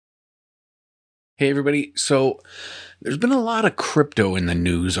Hey, everybody. So there's been a lot of crypto in the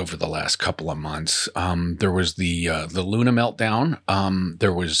news over the last couple of months. There was the Luna meltdown.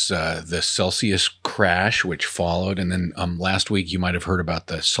 There was the Celsius crash, which followed. And then last week, you might have heard about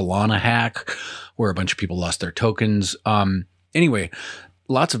the Solana hack, where a bunch of people lost their tokens. Anyway,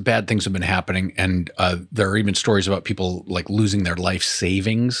 lots of bad things have been happening, and there are even stories about people like losing their life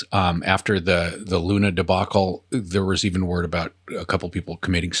savings after the Luna debacle. There was even word about a couple people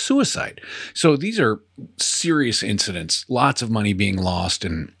committing suicide. So these are serious incidents, lots of money being lost,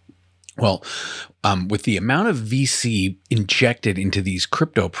 and well, with the amount of VC injected into these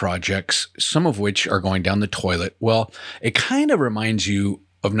crypto projects, some of which are going down the toilet, well, it kind of reminds you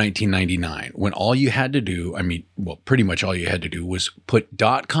of 1999, when all you had to do, pretty much all you had to do was put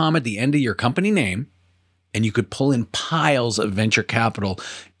 .com at the end of your company name, and you could pull in piles of venture capital,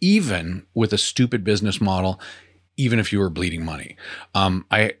 even with a stupid business model, even if you were bleeding money.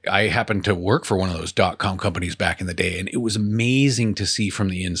 I happened to work for one of those .com companies back in the day, and it was amazing to see from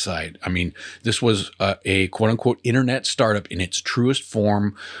the inside. This was a quote-unquote internet startup in its truest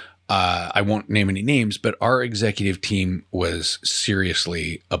form. I won't name any names, but our executive team was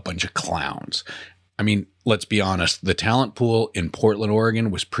seriously a bunch of clowns. Let's be honest. The talent pool in Portland,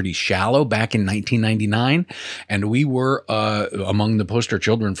 Oregon was pretty shallow back in 1999, and we were among the poster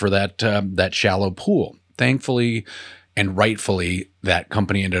children for that shallow pool. Thankfully and rightfully, that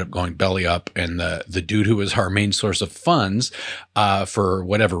company ended up going belly up, and the dude who was our main source of funds, for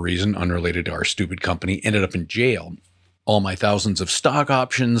whatever reason, unrelated to our stupid company, ended up in jail. All my thousands of stock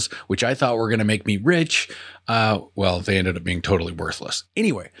options, which I thought were going to make me rich, they ended up being totally worthless.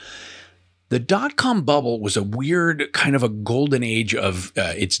 Anyway, the .com bubble was a weird kind of a golden age of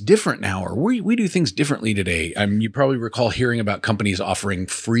it's different now, or we do things differently today. You probably recall hearing about companies offering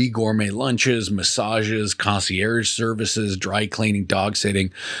free gourmet lunches, massages, concierge services, dry cleaning, dog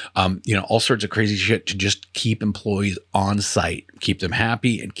sitting, all sorts of crazy shit to just keep employees on site, keep them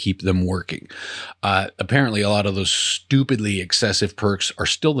happy, and keep them working. Apparently, a lot of those stupidly excessive perks are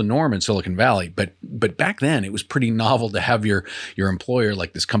still the norm in Silicon Valley, but back then it was pretty novel to have your employer,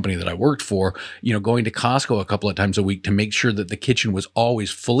 like this company that I worked for, going to Costco a couple of times a week to make sure that the kitchen was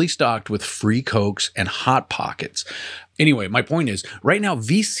always fully stocked with free Cokes and Hot Pockets. Anyway, my point is, right now,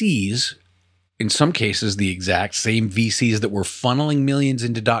 VCs, in some cases, the exact same VCs that were funneling millions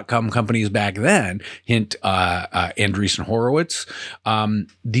into .com companies back then, hint Andreessen Horowitz,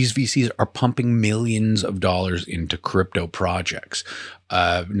 these VCs are pumping millions of dollars into crypto projects.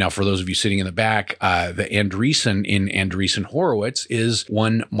 Now, for those of you sitting in the back, the Andreessen in Andreessen Horowitz is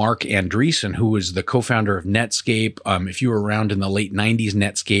one Marc Andreessen, who was the co-founder of Netscape. If you were around in the late 90s,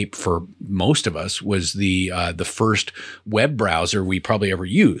 Netscape, for most of us, was the first web browser we probably ever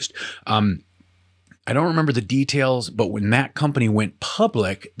used. I don't remember the details, but when that company went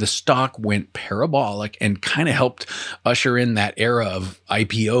public, the stock went parabolic and kind of helped usher in that era of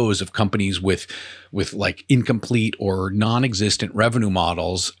IPOs of companies with like incomplete or non-existent revenue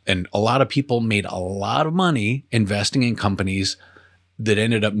models. And a lot of people made a lot of money investing in companies that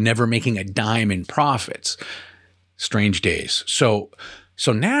ended up never making a dime in profits. Strange days. So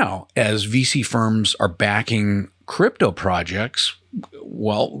now, as VC firms are backing crypto projects,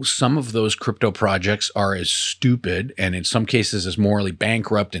 well, some of those crypto projects are as stupid and in some cases as morally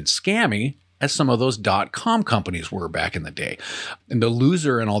bankrupt and scammy as some of those .com companies were back in the day. And the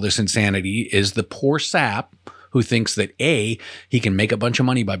loser in all this insanity is the poor sap who thinks that A, he can make a bunch of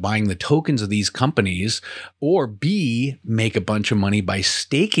money by buying the tokens of these companies, or B, make a bunch of money by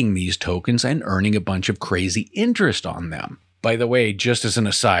staking these tokens and earning a bunch of crazy interest on them. By the way, just as an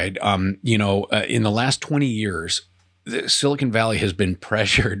aside, in the last 20 years, Silicon Valley has been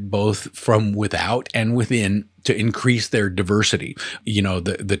pressured both from without and within to increase their diversity.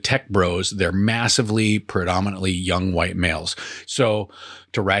 The tech bros, they're massively, predominantly young white males. So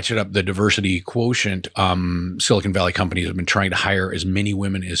to ratchet up the diversity quotient, Silicon Valley companies have been trying to hire as many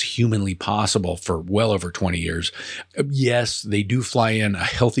women as humanly possible for well over 20 years. Yes, they do fly in a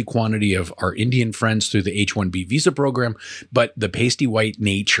healthy quantity of our Indian friends through the H-1B visa program, but the pasty white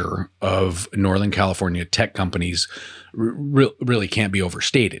nature of Northern California tech companies really can't be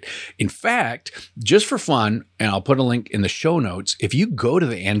overstated. In fact, just for fun, and I'll put a link in the show notes, if you go to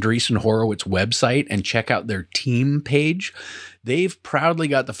the Andreessen Horowitz website and check out their team page, they've proudly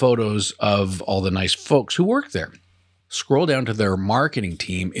got the photos of all the nice folks who work there. Scroll down to their marketing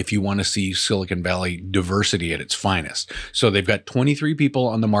team if you want to see Silicon Valley diversity at its finest. So they've got 23 people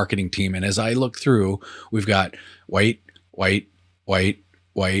on the marketing team. And as I look through, we've got white,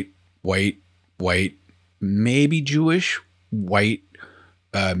 maybe Jewish, white,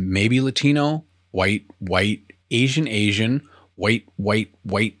 maybe Latino, white, Asian, white,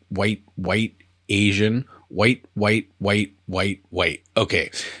 Asian, white, white, white, white, white. Okay.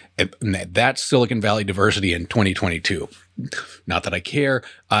 And that's Silicon Valley diversity in 2022. Not that I care.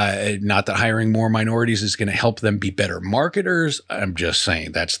 Not that hiring more minorities is going to help them be better marketers. I'm just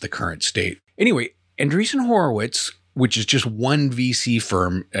saying that's the current state. Anyway, Andreessen Horowitz, which is just one VC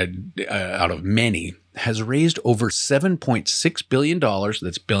firm out of many, has raised over $7.6 billion,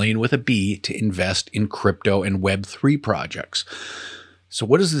 that's billion with a B, to invest in crypto and Web3 projects. So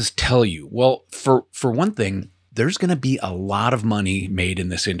what does this tell you? Well, for one thing, there's going to be a lot of money made in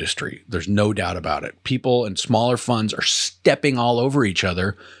this industry. There's no doubt about it. People and smaller funds are stepping all over each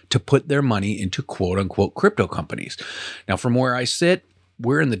other to put their money into quote unquote crypto companies. Now, from where I sit,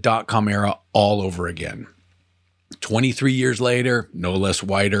 we're in the dot-com era all over again. 23 years later, no less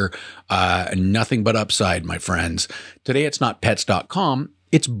whiter, nothing but upside, my friends. Today, it's not pets.com.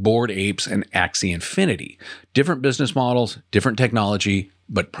 It's Bored Apes and Axie Infinity. Different business models, different technology,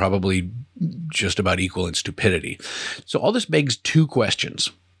 but probably just about equal in stupidity. So all this begs two questions.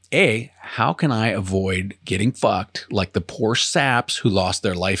 A, how can I avoid getting fucked like the poor saps who lost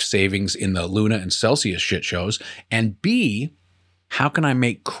their life savings in the Luna and Celsius shit shows? And B, how can I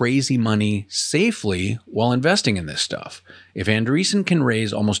make crazy money safely while investing in this stuff? If Andreessen can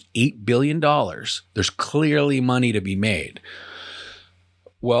raise almost $8 billion, there's clearly money to be made.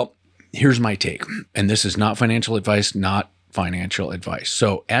 Well, here's my take, and this is not financial advice,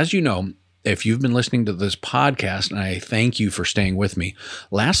 So as you know, if you've been listening to this podcast, and I thank you for staying with me,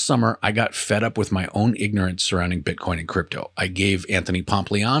 last summer I got fed up with my own ignorance surrounding Bitcoin and crypto. I gave Anthony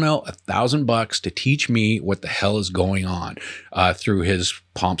Pompliano $1,000 to teach me what the hell is going on through his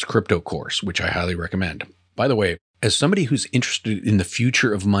Pomps Crypto course, which I highly recommend. By the way, as somebody who's interested in the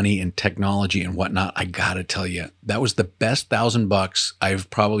future of money and technology and whatnot, I gotta tell you, that was the best $1,000 I've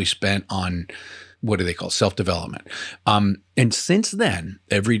probably spent on, what do they call, self-development. And since then,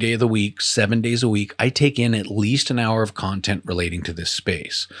 every day of the week, 7 days a week, I take in at least an hour of content relating to this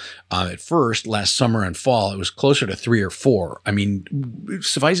space. At first, last summer and fall, it was closer to 3 or 4. I mean,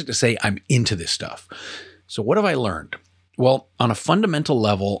 suffice it to say, I'm into this stuff. So what have I learned? Well, on a fundamental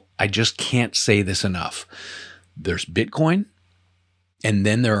level, I just can't say this enough. There's Bitcoin, and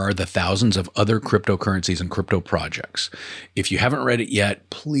then there are the thousands of other cryptocurrencies and crypto projects. If you haven't read it yet,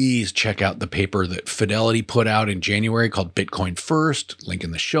 please check out the paper that Fidelity put out in January called Bitcoin First, link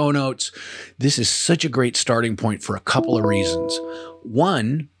in the show notes. This is such a great starting point for a couple of reasons.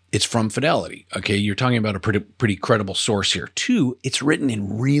 One, it's from Fidelity. Okay, you're talking about a pretty credible source here. Two, it's written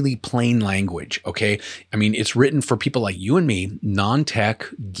in really plain language. Okay, I mean, it's written for people like you and me, non-tech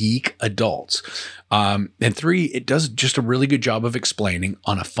geek adults. And three, it does just a really good job of explaining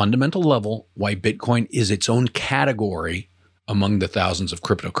on a fundamental level why Bitcoin is its own category among the thousands of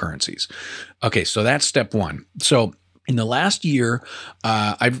cryptocurrencies. Okay, so that's step one. So in the last year,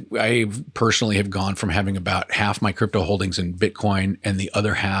 I personally have gone from having about half my crypto holdings in Bitcoin and the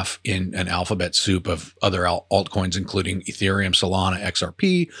other half in an alphabet soup of other altcoins, including Ethereum, Solana,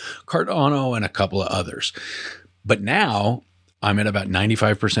 XRP, Cardano, and a couple of others. But now I'm at about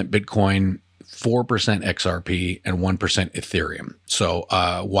 95% Bitcoin, 4% XRP, and 1% Ethereum. So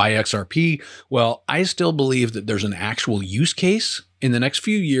why XRP? Well, I still believe that there's an actual use case in the next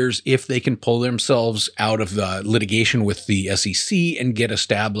few years if they can pull themselves out of the litigation with the SEC and get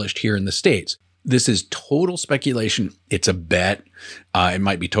established here in the States. This is total speculation. It's a bet. It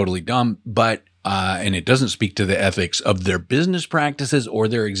might be totally dumb, but and it doesn't speak to the ethics of their business practices or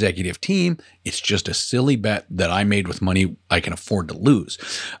their executive team. It's just a silly bet that I made with money I can afford to lose.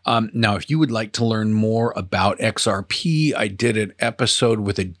 Now, if you would like to learn more about XRP, I did an episode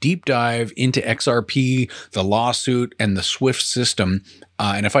with a deep dive into XRP, the lawsuit, and the SWIFT system.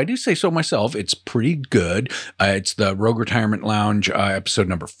 And if I do say so myself, it's pretty good. It's the Rogue Retirement Lounge, episode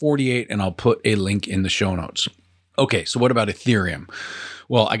number 48, and I'll put a link in the show notes. Okay, so what about Ethereum?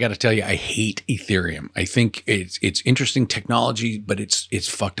 Well, I got to tell you, I hate Ethereum. I think it's interesting technology, but it's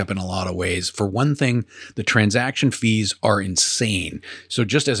fucked up in a lot of ways. For one thing, the transaction fees are insane. So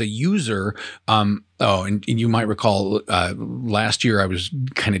just as a user, and you might recall last year I was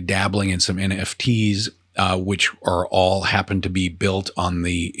kind of dabbling in some NFTs, which are all happen to be built on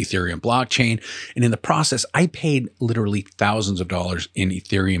the Ethereum blockchain. And in the process, I paid literally thousands of dollars in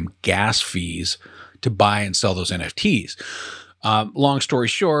Ethereum gas fees to buy and sell those NFTs. Long story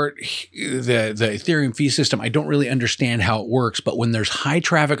short, the Ethereum fee system, I don't really understand how it works, but when there's high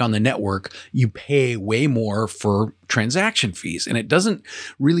traffic on the network, you pay way more for transaction fees. And it doesn't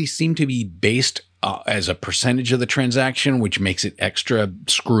really seem to be based as a percentage of the transaction, which makes it extra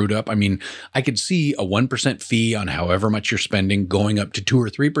screwed up. I mean, I could see a 1% fee on however much you're spending going up to 2 or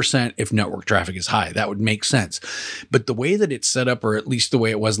 3% if network traffic is high. That would make sense. But the way that it's set up, or at least the way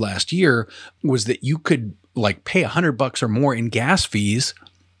it was last year, was that you could like pay $100 or more in gas fees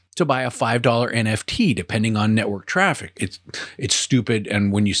to buy a $5 NFT, depending on network traffic. It's stupid.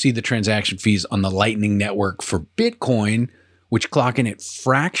 And when you see the transaction fees on the Lightning Network for Bitcoin, which clock in at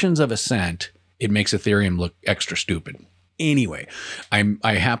fractions of a cent, it makes Ethereum look extra stupid. Anyway,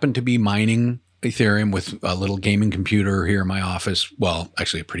 I happen to be mining Ethereum with a little gaming computer here in my office. Well,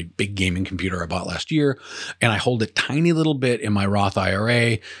 actually a pretty big gaming computer I bought last year. And I hold a tiny little bit in my Roth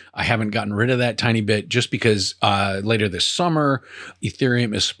IRA. I haven't gotten rid of that tiny bit just because later this summer,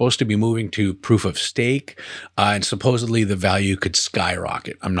 Ethereum is supposed to be moving to proof of stake. And supposedly the value could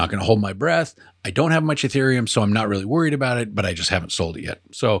skyrocket. I'm not going to hold my breath. I don't have much Ethereum, so I'm not really worried about it, but I just haven't sold it yet.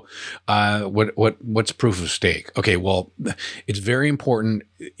 So what's proof of stake? Okay, well, it's very important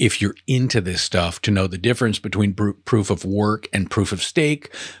if you're into this stuff to know the difference between proof of work and proof of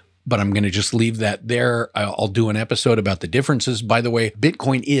stake. But I'm going to just leave that there. I'll do an episode about the differences. By the way,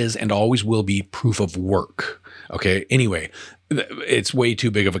 Bitcoin is and always will be proof of work. Okay, anyway, it's way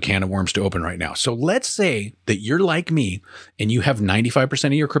too big of a can of worms to open right now. So let's say that you're like me and you have 95%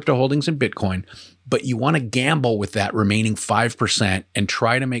 of your crypto holdings in Bitcoin, but you want to gamble with that remaining 5% and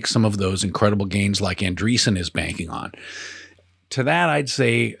try to make some of those incredible gains like Andreessen is banking on. To that, I'd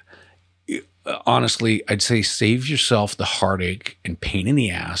say, honestly, save yourself the heartache and pain in the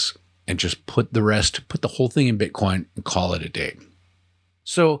ass and just put the whole thing in Bitcoin and call it a day.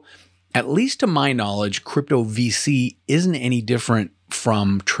 So at least to my knowledge, crypto VC isn't any different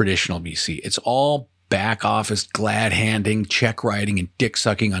from traditional VC. It's all back office, glad handing, check writing, and dick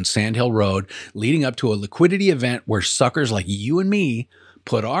sucking on Sand Hill Road, leading up to a liquidity event where suckers like you and me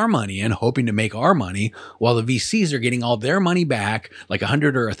put our money in, hoping to make our money, while the VCs are getting all their money back, like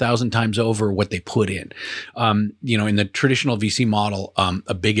 100 or 1,000 times over what they put in. In the traditional VC model,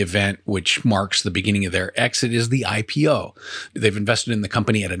 a big event which marks the beginning of their exit is the IPO. They've invested in the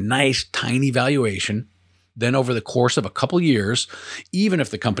company at a nice, tiny valuation. Then over the course of a couple years, even if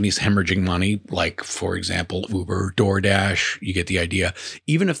the company's hemorrhaging money, like, for example, Uber, DoorDash, you get the idea,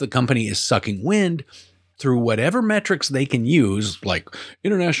 even if the company is sucking wind, through whatever metrics they can use, like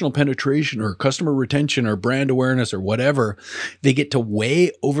international penetration or customer retention or brand awareness or whatever, they get to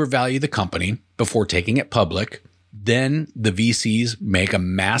way overvalue the company before taking it public. Then the VCs make a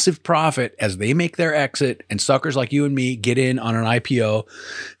massive profit as they make their exit, and suckers like you and me get in on an IPO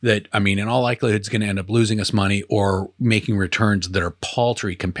that, in all likelihood, is going to end up losing us money or making returns that are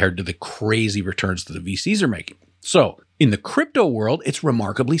paltry compared to the crazy returns that the VCs are making. So in the crypto world, it's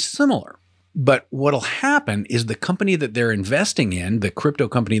remarkably similar. But what'll happen is the company that they're investing in, the crypto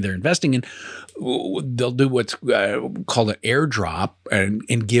company they're investing in, they'll do what's called an airdrop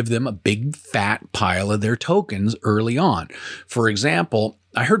and give them a big fat pile of their tokens early on. For example,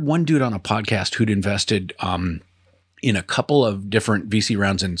 I heard one dude on a podcast who'd invested in a couple of different VC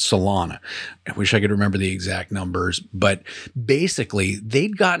rounds in Solana. I wish I could remember the exact numbers, but basically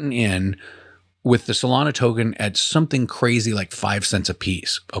they'd gotten in with the Solana token at something crazy like 5 cents a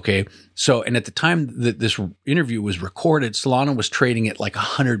piece. Okay. So, and at the time that this interview was recorded, Solana was trading at like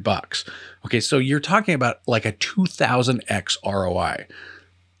 $100. Okay. So you're talking about like a 2000x ROI.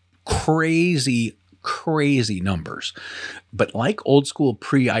 Crazy numbers. But like old school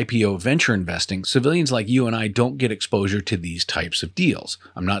pre-IPO venture investing, civilians like you and I don't get exposure to these types of deals.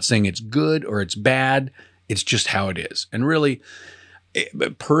 I'm not saying it's good or it's bad. It's just how it is. And really,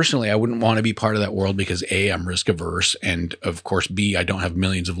 personally, I wouldn't want to be part of that world because A, I'm risk averse. And of course, B, I don't have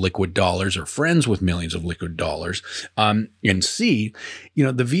millions of liquid dollars or friends with millions of liquid dollars. And C,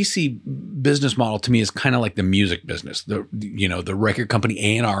 the VC business model to me is kind of like the music business. The record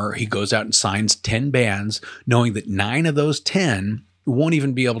company A&R, he goes out and signs 10 bands, knowing that 9 of those 10 won't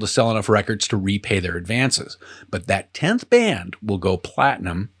even be able to sell enough records to repay their advances. But that 10th band will go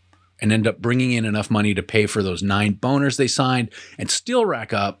platinum and end up bringing in enough money to pay for those 9 boners they signed and still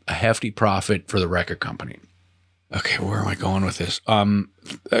rack up a hefty profit for the record company. Okay, where am I going with this?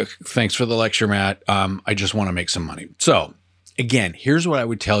 Thanks for the lecture, Matt. I just want to make some money. So again, here's what I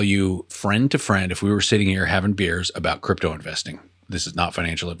would tell you, friend to friend, if we were sitting here having beers about crypto investing. This is not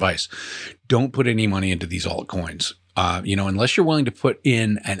financial advice. Don't put any money into these altcoins. Unless you're willing to put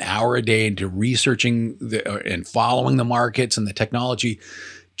in an hour a day into researching and following the markets and the technology,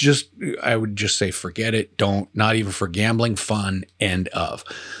 I would just say, forget it. Not even for gambling fun, end of.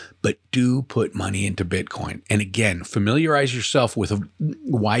 But do put money into Bitcoin. And again, familiarize yourself with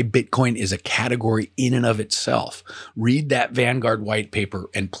why Bitcoin is a category in and of itself. Read that Vanguard white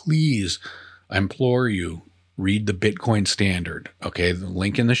paper and please I implore you, read the Bitcoin Standard. Okay, the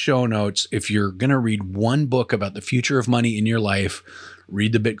link in the show notes. If you're going to read one book about the future of money in your life,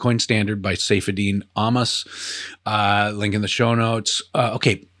 read the Bitcoin Standard by Saifedean Ammous. Link in the show notes.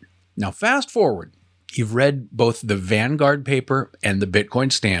 Okay, now fast forward. You've read both the Vanguard paper and the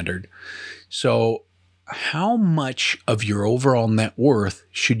Bitcoin Standard. So how much of your overall net worth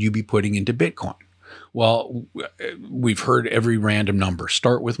should you be putting into Bitcoin? Well, we've heard every random number.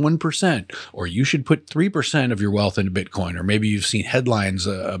 Start with 1%, or you should put 3% of your wealth into Bitcoin, or maybe you've seen headlines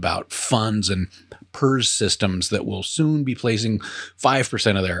about funds and PERS systems that will soon be placing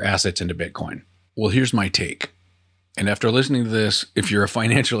 5% of their assets into Bitcoin. Well, here's my take. And after listening to this, if you're a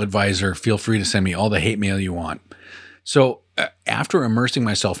financial advisor, feel free to send me all the hate mail you want. So after immersing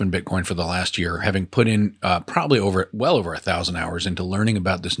myself in Bitcoin for the last year, having put in probably well over 1,000 hours into learning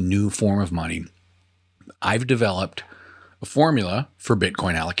about this new form of money, I've developed a formula for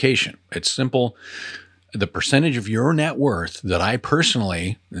Bitcoin allocation. It's simple. The percentage of your net worth that I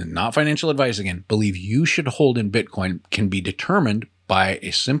personally, not financial advice again, believe you should hold in Bitcoin can be determined by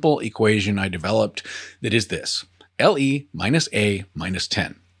a simple equation I developed that is this: LE minus A minus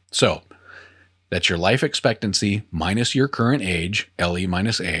 10. So that's your life expectancy minus your current age, LE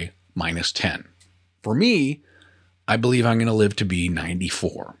minus A minus 10. For me, I believe I'm going to live to be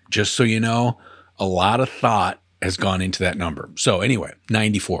 94. Just so you know, a lot of thought has gone into that number. So anyway,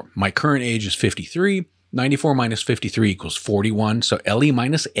 94. My current age is 53. 94 minus 53 equals 41. So LE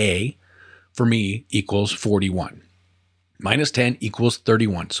minus A for me equals 41. Minus 10 equals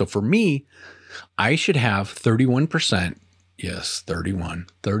 31. So for me, I should have 31%. Yes,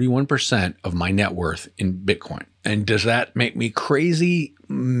 31% of my net worth in Bitcoin. And does that make me crazy?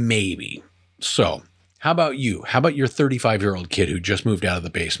 Maybe. So how about you? How about your 35-year-old kid who just moved out of the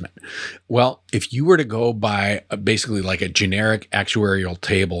basement? Well, if you were to go by basically like a generic actuarial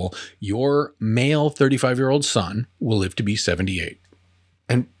table, your male 35-year-old son will live to be 78.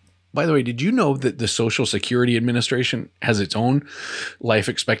 And by the way, did you know that the Social Security Administration has its own life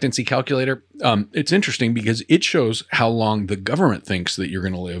expectancy calculator? It's interesting because it shows how long the government thinks that you're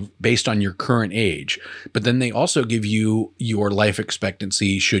going to live based on your current age. But then they also give you your life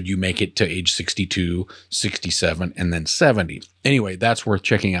expectancy should you make it to age 62, 67, and then 70. Anyway, that's worth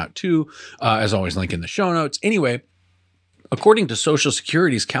checking out too. As always, link in the show notes. Anyway, according to Social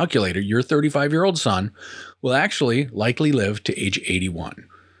Security's calculator, your 35-year-old son will actually likely live to age 81.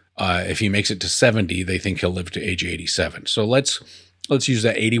 If he makes it to 70, they think he'll live to age 87. So let's use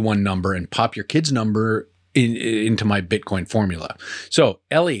that 81 number and pop your kid's number into my Bitcoin formula. So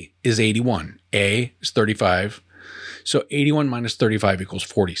LE is 81, A is 35. So 81 minus 35 equals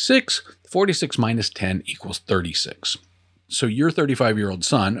 46. 46 minus 10 equals 36. So your 35-year-old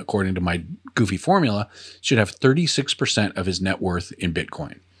son, according to my goofy formula, should have 36% of his net worth in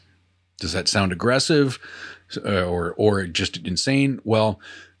Bitcoin. Does that sound aggressive or just insane? Well,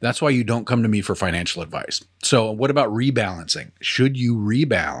 that's why you don't come to me for financial advice. So what about rebalancing? Should you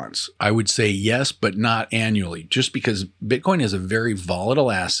rebalance? I would say yes, but not annually, just because Bitcoin is a very volatile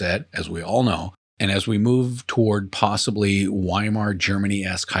asset, as we all know. And as we move toward possibly Weimar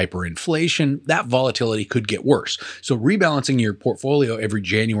Germany-esque hyperinflation, that volatility could get worse. So rebalancing your portfolio every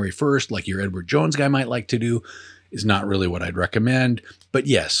January 1st, like your Edward Jones guy might like to do, is not really what I'd recommend. But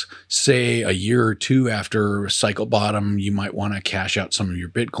yes, say a year or two after cycle bottom, you might want to cash out some of your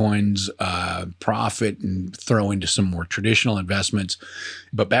Bitcoins, profit, and throw into some more traditional investments.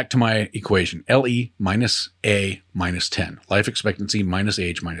 But back to my equation, LE minus A minus 10, life expectancy minus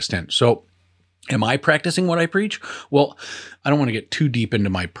age minus 10. So am I practicing what I preach? Well, I don't want to get too deep into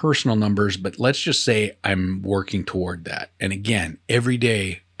my personal numbers, but let's just say I'm working toward that. And again, every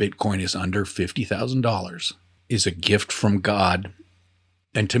day Bitcoin is under $50,000 is a gift from God,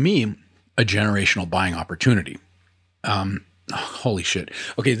 and to me, a generational buying opportunity. Holy shit.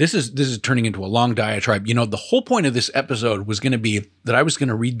 Okay, this is turning into a long diatribe. You know, the whole point of this episode was going to be that I was going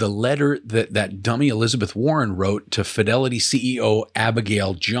to read the letter that dummy Elizabeth Warren wrote to Fidelity CEO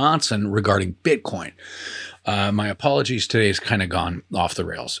Abigail Johnson regarding Bitcoin. My apologies, today's kind of gone off the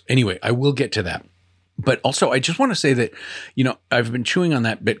rails. Anyway, I will get to that. But also, I just want to say that, you know, I've been chewing on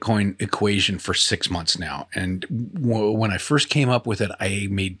that Bitcoin equation for 6 months now. And when I first came up with it, I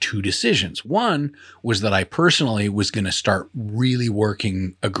made two decisions. One was that I personally was going to start really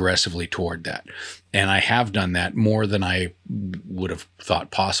working aggressively toward that. And I have done that more than I would have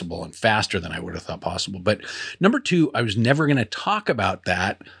thought possible and faster than I would have thought possible. But number two, I was never going to talk about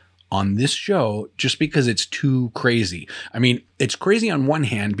that on this show just because it's too crazy. I mean, it's crazy on one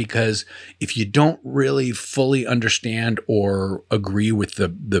hand because if you don't really fully understand or agree with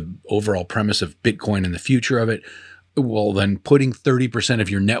the overall premise of Bitcoin and the future of it, Well, then putting 30% of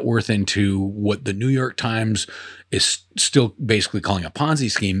your net worth into what the New York Times is still basically calling a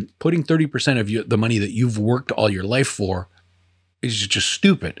Ponzi scheme, putting 30% of the money that you've worked all your life for is just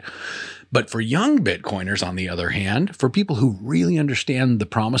stupid. But for young Bitcoiners, on the other hand, for people who really understand the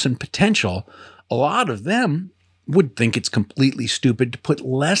promise and potential, a lot of them would think it's completely stupid to put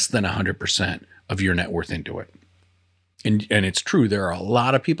less than 100% of your net worth into it. And it's true, there are a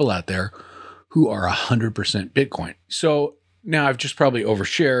lot of people out there who are 100% Bitcoin. So now I've just probably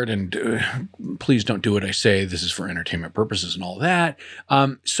overshared, and please don't do what I say. This is for entertainment purposes and all that.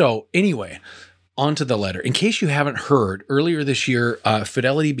 So anyway, on to the letter. In case you haven't heard, earlier this year,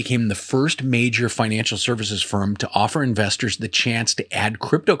 Fidelity became the first major financial services firm to offer investors the chance to add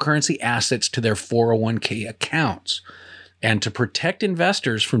cryptocurrency assets to their 401k accounts. And to protect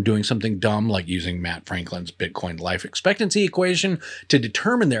investors from doing something dumb like using Matt Franklin's Bitcoin life expectancy equation to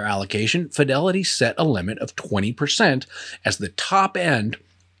determine their allocation, Fidelity set a limit of 20% as the top end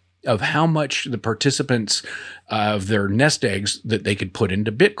of how much the participants of their nest eggs that they could put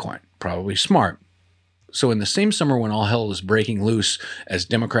into Bitcoin. Probably smart. So in the same summer when all hell is breaking loose as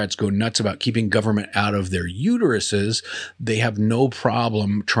Democrats go nuts about keeping government out of their uteruses, they have no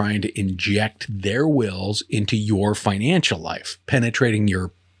problem trying to inject their wills into your financial life, penetrating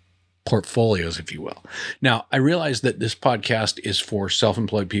your portfolios, if you will. Now, I realize that this podcast is for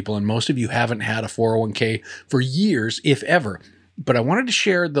self-employed people, and most of you haven't had a 401k for years, if ever. But I wanted to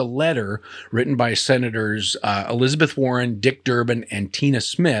share the letter written by Senators Elizabeth Warren, Dick Durbin, and Tina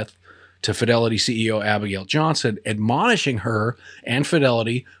Smith to Fidelity CEO Abigail Johnson, admonishing her and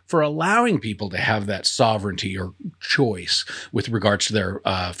Fidelity for allowing people to have that sovereignty or choice with regards to their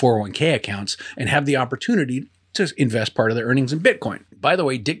 401k accounts and have the opportunity to invest part of their earnings in Bitcoin. By the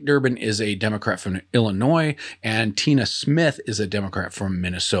way, Dick Durbin is a Democrat from Illinois, and Tina Smith is a Democrat from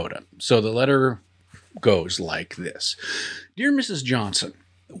Minnesota. So the letter goes like this. Dear Mrs. Johnson,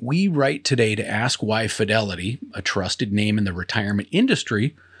 we write today to ask why Fidelity, a trusted name in the retirement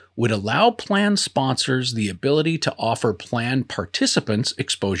industry, would allow plan sponsors the ability to offer plan participants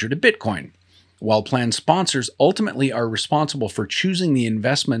exposure to Bitcoin. While plan sponsors ultimately are responsible for choosing the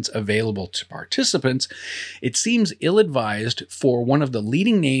investments available to participants, it seems ill-advised for one of the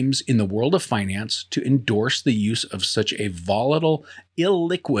leading names in the world of finance to endorse the use of such a volatile,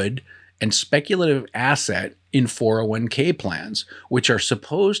 illiquid, and speculative asset in 401k plans, which are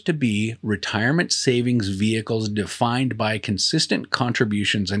supposed to be retirement savings vehicles defined by consistent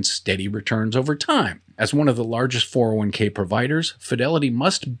contributions and steady returns over time. As one of the largest 401k providers, Fidelity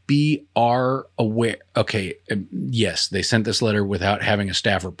must be aware. Okay, yes, they sent this letter without having a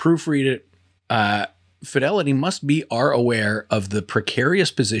staffer proofread it. Fidelity must be aware of the precarious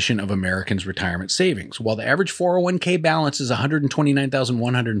position of Americans' retirement savings. While the average 401k balance is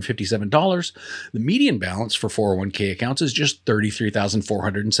 $129,157, the median balance for 401k accounts is just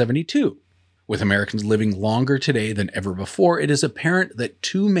 $33,472. With Americans living longer today than ever before, it is apparent that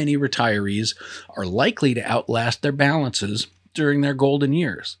too many retirees are likely to outlast their balances during their golden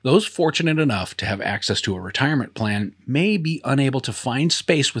years. Those fortunate enough to have access to a retirement plan may be unable to find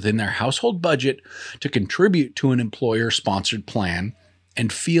space within their household budget to contribute to an employer-sponsored plan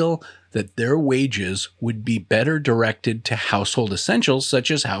and feel that their wages would be better directed to household essentials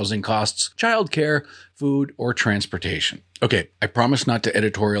such as housing costs, childcare, food, or transportation. Okay, I promise not to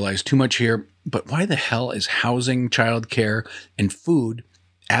editorialize too much here, but why the hell is housing, childcare, and food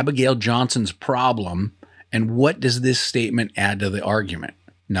Abigail Johnson's problem? And what does this statement add to the argument?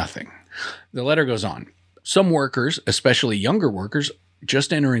 Nothing. The letter goes on. Some workers, especially younger workers,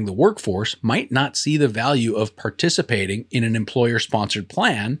 just entering the workforce, might not see the value of participating in an employer-sponsored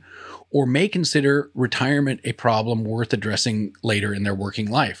plan or may consider retirement a problem worth addressing later in their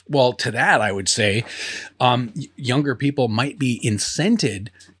working life. Well, to that, I would say younger people might be incented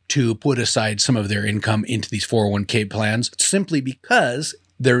to put aside some of their income into these 401k plans simply because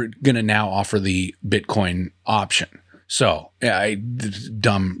they're going to now offer the Bitcoin option. So,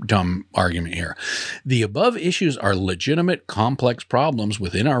 dumb argument here. The above issues are legitimate, complex problems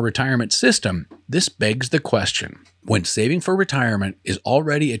within our retirement system. This begs the question, when saving for retirement is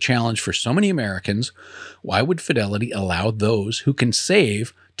already a challenge for so many Americans, why would Fidelity allow those who can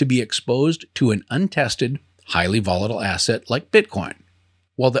save to be exposed to an untested, highly volatile asset like Bitcoin?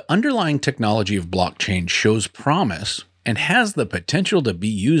 While the underlying technology of blockchain shows promise and has the potential to be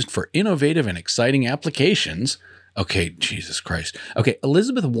used for innovative and exciting applications. Okay, Jesus Christ. Okay,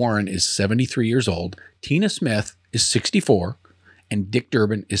 Elizabeth Warren is 73 years old, Tina Smith is 64, and Dick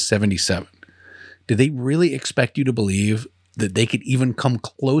Durbin is 77. Do they really expect you to believe that they could even come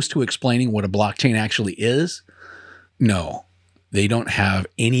close to explaining what a blockchain actually is? No, they don't have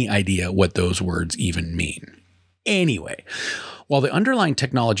any idea what those words even mean. Anyway, while the underlying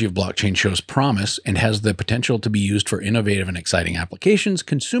technology of blockchain shows promise and has the potential to be used for innovative and exciting applications,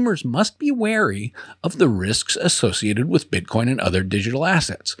 consumers must be wary of the risks associated with Bitcoin and other digital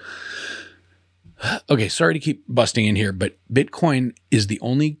assets. Okay, sorry to keep busting in here, but Bitcoin is the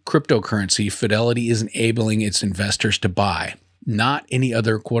only cryptocurrency Fidelity is enabling its investors to buy, not any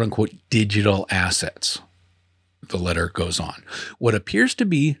other quote-unquote digital assets. The letter goes on. What appears to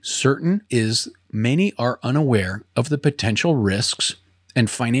be certain is many are unaware of the potential risks and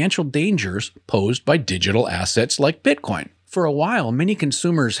financial dangers posed by digital assets like Bitcoin. For a while, many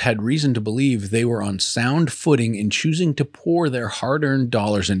consumers had reason to believe they were on sound footing in choosing to pour their hard-earned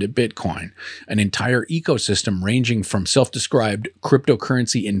dollars into Bitcoin, an entire ecosystem ranging from self-described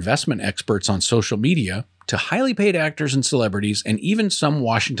cryptocurrency investment experts on social media to highly paid actors and celebrities, and even some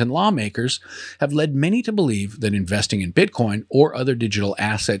Washington lawmakers have led many to believe that investing in Bitcoin or other digital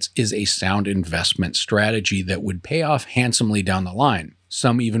assets is a sound investment strategy that would pay off handsomely down the line.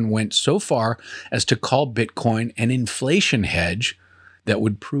 Some even went so far as to call Bitcoin an inflation hedge that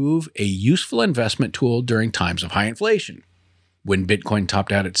would prove a useful investment tool during times of high inflation. When Bitcoin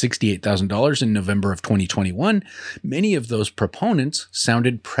topped out at $68,000 in November of 2021, many of those proponents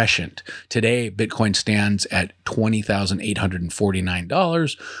sounded prescient. Today, Bitcoin stands at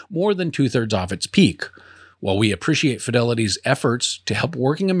 $20,849, more than two-thirds off its peak. While we appreciate Fidelity's efforts to help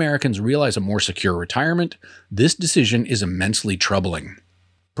working Americans realize a more secure retirement, this decision is immensely troubling.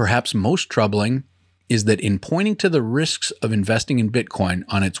 Perhaps most troubling is that in pointing to the risks of investing in Bitcoin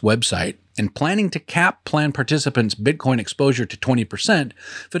on its website and planning to cap plan participants' Bitcoin exposure to 20%,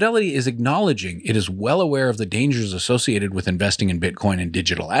 Fidelity is acknowledging it is well aware of the dangers associated with investing in Bitcoin and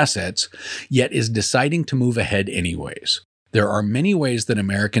digital assets, yet is deciding to move ahead anyways. There are many ways that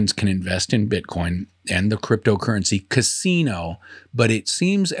Americans can invest in Bitcoin and the cryptocurrency casino, but it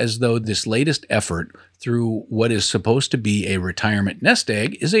seems as though this latest effort through what is supposed to be a retirement nest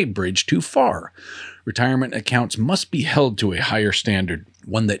egg is a bridge too far. Retirement accounts must be held to a higher standard,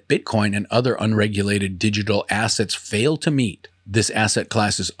 one that Bitcoin and other unregulated digital assets fail to meet. This asset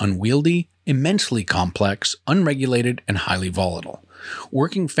class is unwieldy, immensely complex, unregulated, and highly volatile.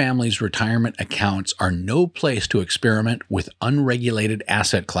 Working families' retirement accounts are no place to experiment with unregulated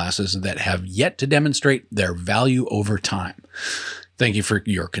asset classes that have yet to demonstrate their value over time. Thank you for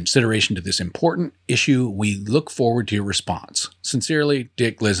your consideration to this important issue. We look forward to your response. Sincerely,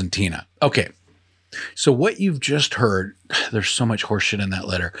 Dick, Liz, and Tina. Okay, so what you've just heard, there's so much horseshit in that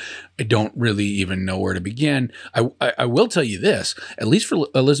letter. I don't really even know where to begin. I will tell you this, at least for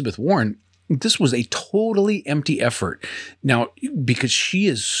Elizabeth Warren, this was a totally empty effort. Now, because she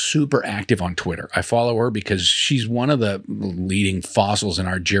is super active on Twitter. I follow her because she's one of the leading fossils in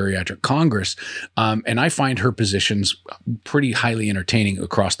our geriatric Congress. And I find her positions pretty highly entertaining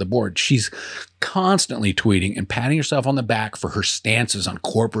across the board. She's constantly tweeting and patting herself on the back for her stances on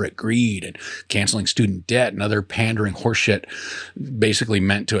corporate greed and canceling student debt and other pandering horseshit, basically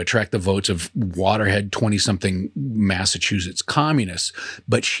meant to attract the votes of waterhead 20-something Massachusetts communists.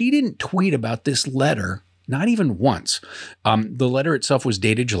 But she didn't tweet about this letter, not even once. The letter itself was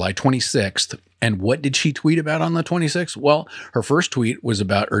dated July 26th. And what did she tweet about on the 26th? Well, her first tweet was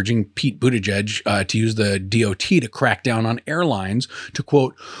about urging Pete Buttigieg to use the DOT to crack down on airlines to,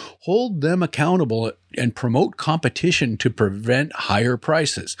 quote, hold them accountable and promote competition to prevent higher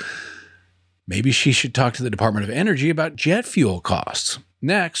prices. Maybe she should talk to the Department of Energy about jet fuel costs.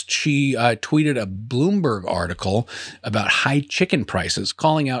 Next, she tweeted a Bloomberg article about high chicken prices,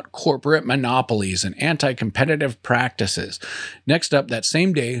 calling out corporate monopolies and anti-competitive practices. Next up, that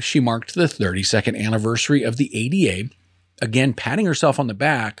same day, she marked the 32nd anniversary of the ADA, again patting herself on the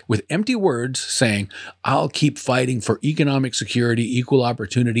back with empty words saying, I'll keep fighting for economic security, equal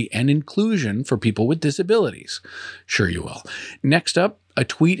opportunity, and inclusion for people with disabilities. Sure you will. Next up, a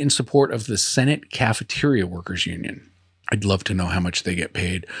tweet in support of the Senate Cafeteria Workers Union. I'd love to know how much they get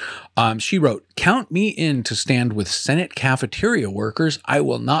paid. She wrote, count me in to stand with Senate cafeteria workers. I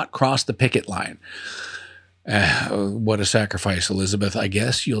will not cross the picket line. What a sacrifice, Elizabeth. I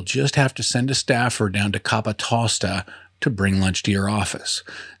guess you'll just have to send a staffer down to Capa Tosta to bring lunch to your office.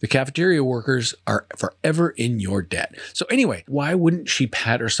 The cafeteria workers are forever in your debt. So anyway, why wouldn't she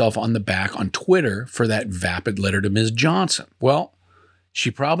pat herself on the back on Twitter for that vapid letter to Ms. Johnson? Well, she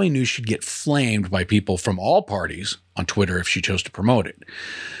probably knew she'd get flamed by people from all parties on Twitter if she chose to promote it.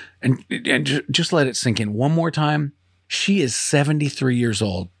 And just let it sink in one more time. She is 73 years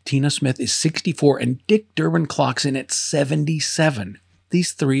old. Tina Smith is 64, and Dick Durbin clocks in at 77.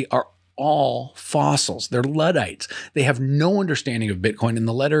 These three are all fossils. They're Luddites. They have no understanding of Bitcoin. And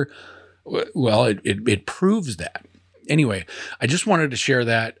the letter, well, it proves that. Anyway, I just wanted to share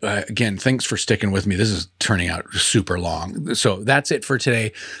that. Again, thanks for sticking with me. This is turning out super long. So that's it for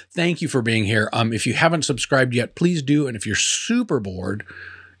today. Thank you for being here. If you haven't subscribed yet, please do. And if you're super bored,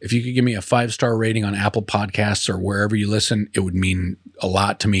 if you could give me a 5-star rating on Apple Podcasts or wherever you listen, it would mean a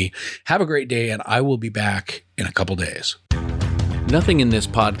lot to me. Have a great day, and I will be back in a couple days. Nothing in this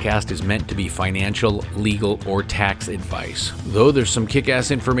podcast is meant to be financial, legal, or tax advice. Though there's some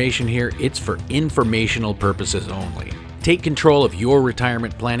kick-ass information here, it's for informational purposes only. Take control of your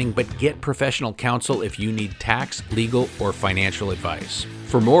retirement planning, but get professional counsel if you need tax, legal, or financial advice.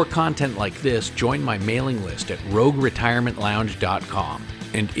 For more content like this, join my mailing list at rogueretirementlounge.com.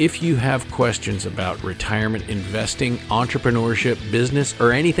 And if you have questions about retirement investing, entrepreneurship, business,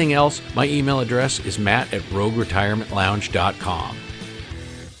 or anything else, my email address is matt@rogueretirementlounge.com.